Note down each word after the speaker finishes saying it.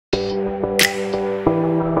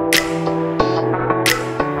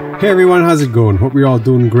Hey everyone, how's it going? Hope you're all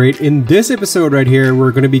doing great. In this episode right here,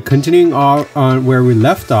 we're going to be continuing on where we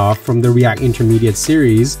left off from the React Intermediate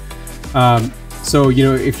series. So,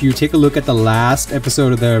 if you take a look at the last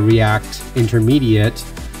episode of the React Intermediate,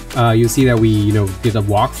 you'll see that we, did a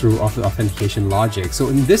walkthrough of the authentication logic. So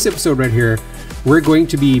in this episode right here, we're going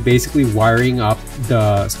to be basically wiring up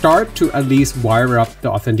start to at least wire up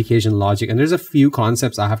the authentication logic. And there's a few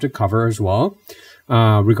concepts I have to cover as well.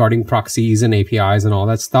 Regarding proxies and APIs and all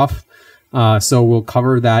that stuff. So we'll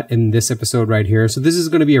cover that in this episode right here. So this is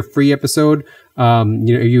going to be a free episode.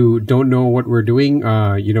 If you don't know what we're doing,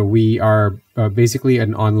 we are basically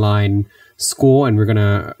an online school, and we're going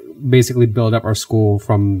to basically build up our school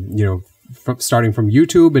from starting from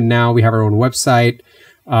YouTube, and now we have our own website,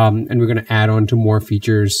 and we're going to add on to more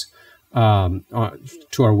features to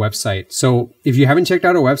our website. So if you haven't checked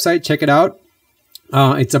out our website, check it out.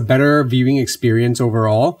 It's a better viewing experience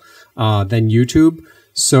overall than YouTube.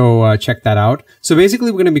 So check that out. So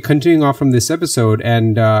basically, we're going to be continuing off from this episode,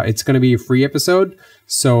 and it's going to be a free episode.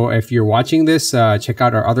 So if you're watching this, check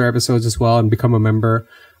out our other episodes as well and become a member.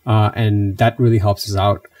 And that really helps us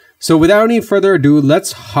out. So without any further ado,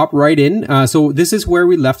 let's hop right in. So this is where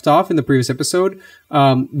we left off in the previous episode.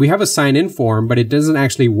 We have a sign-in form, but it doesn't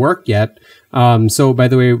actually work yet. So by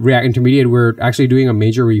the way, React Intermediate, we're actually doing a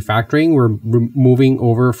major refactoring. We're moving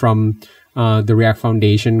over from the React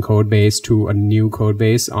Foundation code base to a new code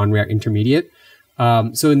base on React Intermediate.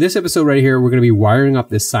 So in this episode right here, we're going to be wiring up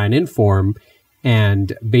this sign-in form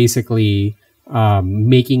and basically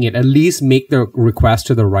making it at least make the request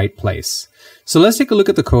to the right place. So let's take a look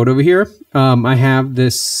at the code over here. I have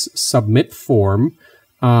this submit form,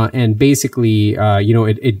 and basically,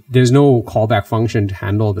 there's no callback function to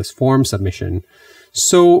handle this form submission.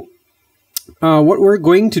 So what we're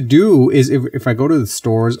going to do is, if I go to the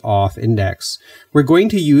stores auth index, we're going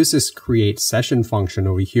to use this create session function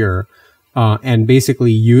over here, and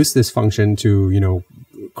basically use this function to,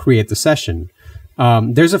 create the session.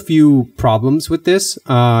 There's a few problems with this,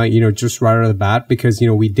 just right out of the bat, because,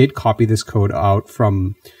 we did copy this code out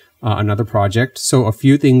from another project. So a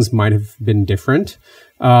few things might have been different.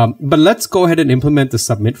 But let's go ahead and implement the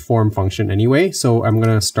submit form function anyway. So I'm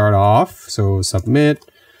going to start off. So submit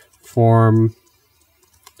form,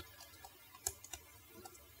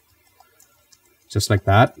 just like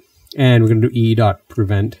that. And we're going to do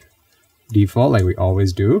e.prevent default like we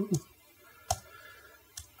always do.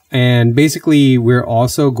 And basically, we're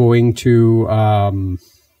also going to,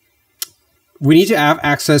 we need to have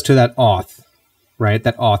access to that auth, right?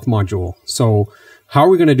 That auth module. So how are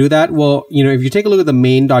we going to do that? Well, if you take a look at the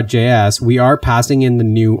main.js, we are passing in the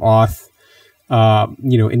new auth,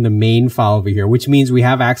 in the main file over here, which means we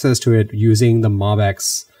have access to it using the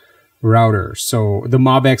mobx router. So the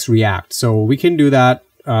mobx React. So we can do that.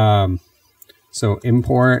 So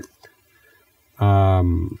import,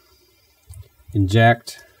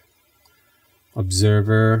 inject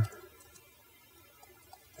observer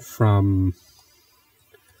from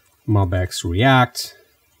mobx React,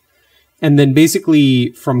 and then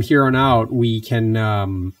basically from here on out we can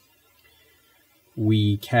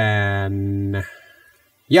use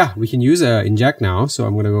a inject now. So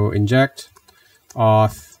I'm going to go inject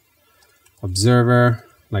auth observer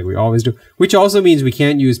like we always do, which also means we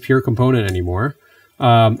can't use pure component anymore.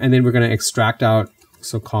 And then we're going to extract out,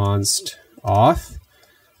 so const auth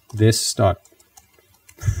this dot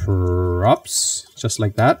props, just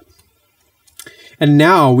like that. And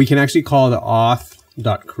now we can actually call the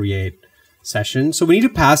auth.create session. So we need to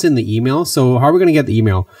pass in the email. So how are we going to get the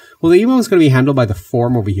email? Well, the email is going to be handled by the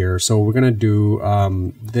form over here. So we're going to do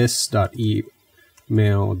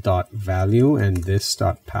this.email.value and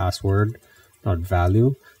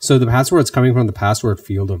this.password.value. So the password is coming from the password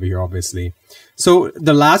field over here, obviously. So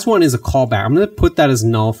the last one is a callback. I'm going to put that as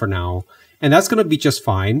null for now, and that's going to be just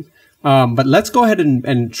fine. But let's go ahead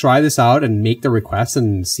and try this out and make the request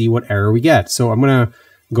and see what error we get. So I'm going to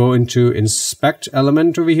go into inspect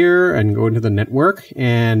element over here and go into the network,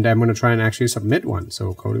 and I'm going to try and actually submit one.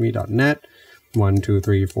 So codemy.net 1 2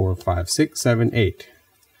 3 4 5 6 7 8.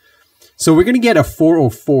 So we're going to get a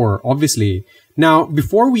 404, obviously. Now,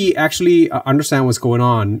 before we actually understand what's going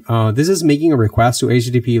on, this is making a request to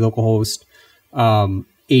HTTP localhost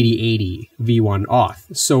 8080 v1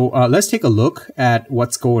 auth. So let's take a look at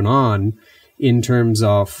what's going on in terms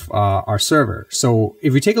of our server. So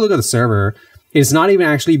if we take a look at the server, it's not even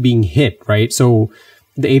actually being hit, right? So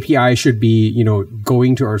the API should be,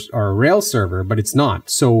 going to our Rails server, but it's not.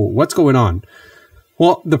 So what's going on?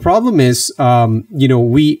 Well, the problem is,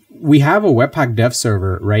 we have a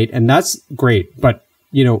webpack-dev-server, right? And that's great. But,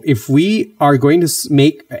 if we are going to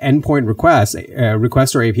make endpoint requests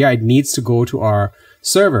or API, it needs to go to our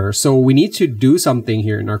server. So we need to do something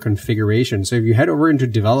here in our configuration. So if you head over into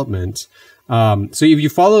development, so if you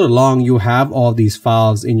follow along, you have all these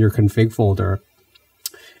files in your config folder.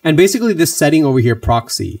 And basically this setting over here,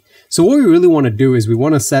 proxy. So what we really want to do is we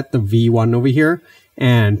want to set the V1 over here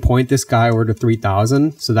and point this guy over to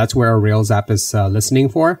 3000. So that's where our Rails app is listening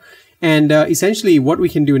for. And essentially what we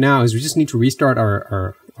can do now is we just need to restart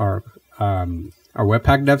our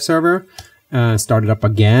webpack-dev-server, start it up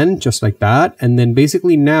again, just like that. And then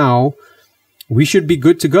basically now we should be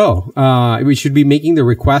good to go. We should be making the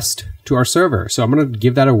request to our server. So I'm going to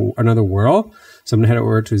give that another whirl. So I'm going to head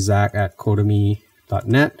over to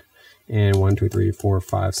zach@codemy.net and 1, 2, 3, 4,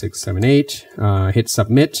 5, 6, 7, 8. Hit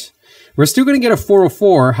submit. We're still going to get a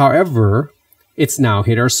 404. However, it's now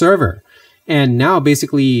hit our server. And now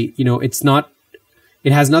basically, you know, it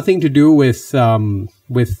has nothing to do with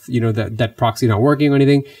you know, that proxy not working or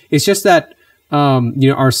anything. It's just that, you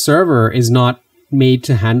know, our server is not made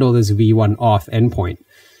to handle this V1 auth endpoint.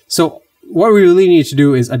 So what we really need to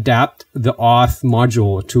do is adapt the auth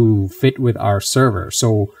module to fit with our server.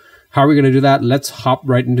 So how are we going to do that? Let's hop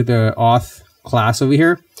right into the auth class over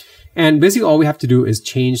here. And basically all we have to do is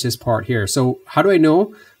change this part here. So how do I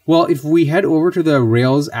know? Well, if we head over to the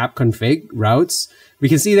Rails app config routes, we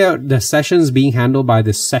can see that the sessions being handled by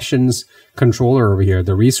the sessions controller over here,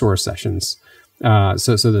 the resource sessions.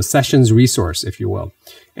 So the sessions resource, if you will.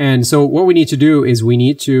 And so what we need to do is we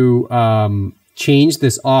need to change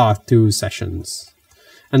this auth to sessions.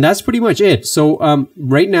 And that's pretty much it. So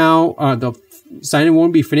right now, the sign-in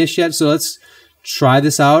won't be finished yet. So let's try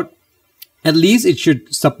this out. At least it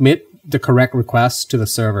should submit the correct request to the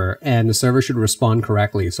server, and the server should respond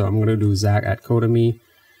correctly. So I'm going to do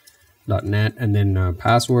zach@codemy.net, and then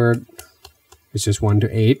password is just 1 to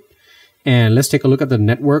 8. And let's take a look at the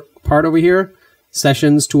network part over here.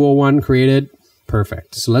 Sessions 201 created.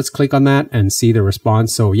 Perfect. So let's click on that and see the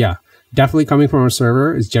response. So yeah, definitely coming from our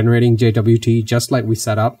server. Is generating JWT just like we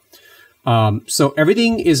set up. So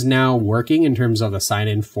everything is now working in terms of the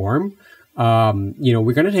sign-in form. You know,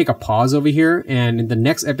 we're going to take a pause over here, and in the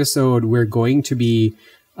next episode, we're going to be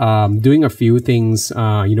doing a few things,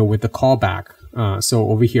 you know, with the callback. So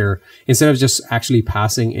over here, instead of just actually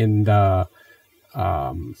passing in the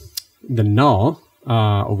null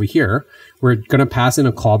over here, we're going to pass in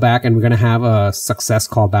a callback, and we're going to have a success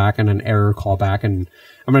callback and an error callback. And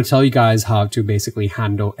I'm going to tell you guys how to basically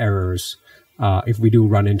handle errors if we do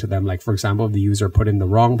run into them. Like, for example, if the user put in the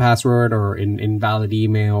wrong password or invalid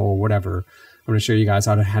email or whatever. I'm going to show you guys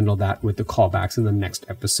how to handle that with the callbacks in the next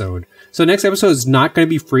episode. So next episode is not going to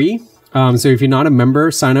be free. So if you're not a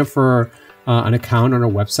member, sign up for an account on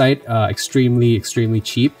our website. Extremely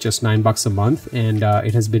cheap, just $9 a month. And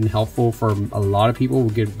it has been helpful for a lot of people.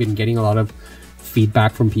 We've been getting a lot of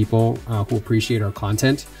feedback from people who appreciate our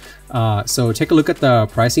content. So take a look at the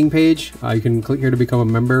pricing page. You can click here to become a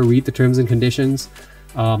member, read the terms and conditions,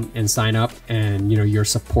 and sign up. And you know, you're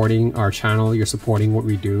supporting our channel, you're supporting what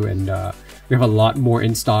we do, and we have a lot more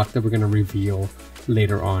in stock that we're going to reveal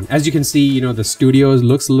later on. As you can see, you know, the studio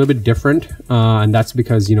looks a little bit different, and that's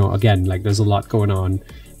because, you know, again, like there's a lot going on,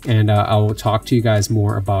 and I will talk to you guys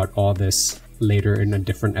more about all this later in a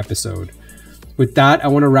different episode. With that, I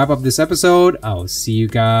want to wrap up this episode. I'll see you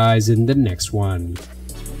guys in the next one.